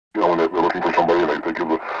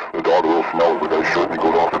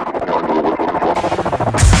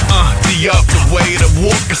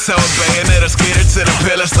how a bayonet is catered to the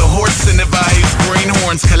pillars. The horse and the values,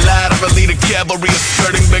 greenhorns collide. I lead a cavalry of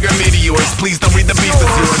skirting bigger meteors. Please don't read the beef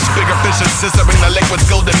is yours. Bigger fishes scissoring the lake with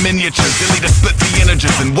golden miniatures. They lead to split the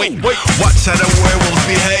integers and wait. Watch how the werewolves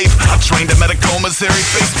behave. I trained them at a commissary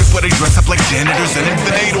face before they dress up like janitors and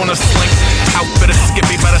invade on a sling. Outfit a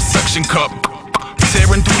skippy by the suction cup.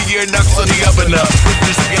 Tearing through the ear ducts on the oven up.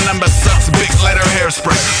 Your skin number sucks, big lighter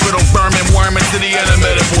hairspray. Brittle vermin worm into the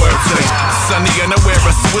animated wordplay. Sunny unaware,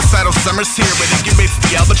 a suicidal summer's here. But incubates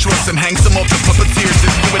the albatross and hangs them off the puppeteers.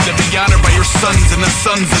 If you were to be honored by your sons and the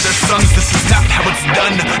sons of their sons, this is not how it's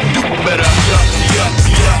done. Do better.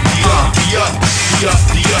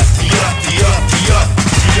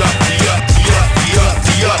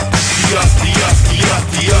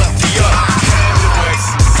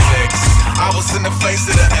 I was in the face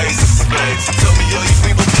of the ace of spades. Tell me all you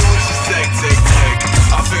people do is just take.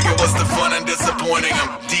 I figure what's the fun in disappointing them?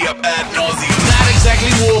 D-up ad nauseum. Not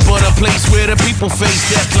exactly war, but a place where the people face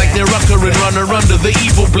death like they're rucker and runner under the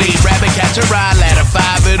evil blade. Rabbit catch a ride, ladder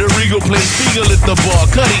 5 at a regal place. Beagle at the bar,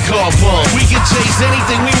 Cuddy car pump. We can chase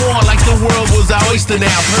anything we want like the world was our oyster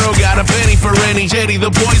now. Pearl got a penny for any jetty,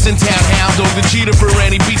 the boys in town. Hound dog the cheetah for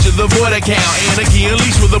any beach of the void account. Anarchy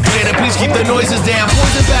unleashed with a plan, please keep the noises down.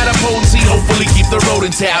 Poison battle potency, hopefully keep the road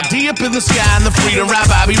in town. D up in the sky and the freedom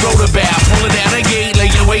rap Bobby wrote about. Pulling down a gate, lay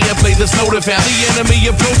your way and play the soda found. The enemy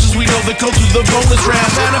approaches, we know the coach with the bonus round.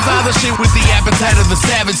 Found a father shit with the appetite of the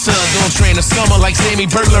savage son. Don't train a summer like Sammy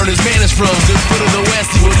Bird learned his manners from. Good foot of the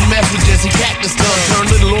west, he wouldn't mess with Jesse Cactus tongue. Turn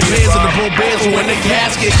little old bears into bull bears for when the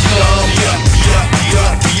casket come.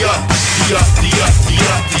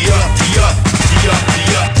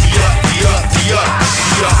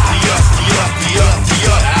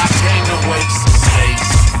 I came to waste some space.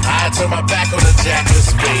 I turn my back on the jack of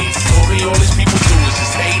space. Only all these people do is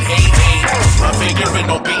just hate. My figuring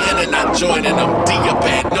on being and not joining them. D-up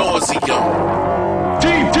ad nauseum.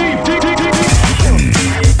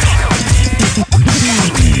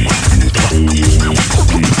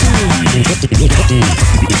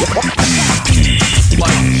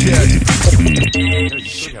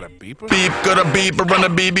 Beep, got a beeper on a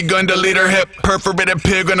BB gun to lead her hip. Perforated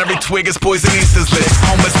pig on every twig as poison Easter's lit.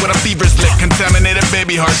 Homeless when a fever's lit, contaminated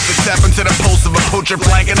baby hearts. This happened to the pulse of a poacher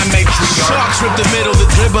flanking a matriarch. Sharks rip the middle, that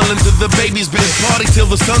dribble into the baby's bed. Party till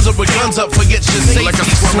the sun's up with guns up, forget your safety. Like a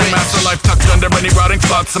squirming master life tucked under any rotting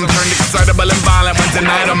thoughts. I'm turned excitable and violent when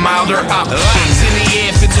denied a milder option. Lights in the air,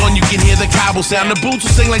 if it's on you can hear the cobble sound. The boots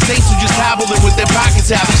will sing like saints who just hobbled in with their pockets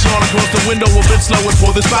out. They shone across the window a bit slow and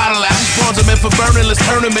pour this bottle out. These spawns are meant for burning, let's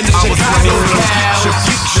turn them into Chicago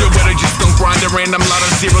future where they just don't grind a random lot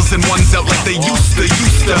of zeros and ones out like they used to.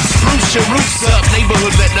 Spruce your roofs up,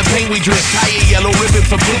 neighborhood let the paint we drip. Tie a yellow ribbon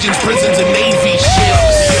for pigeons, prisons, and Navy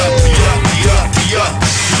ships.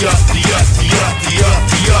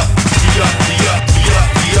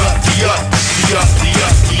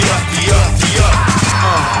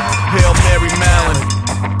 Hail Mary Mallon.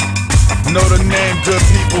 Know the name, good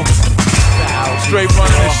people. Straight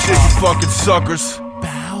running this shit, you fucking suckers.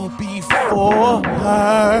 Bow before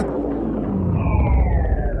her.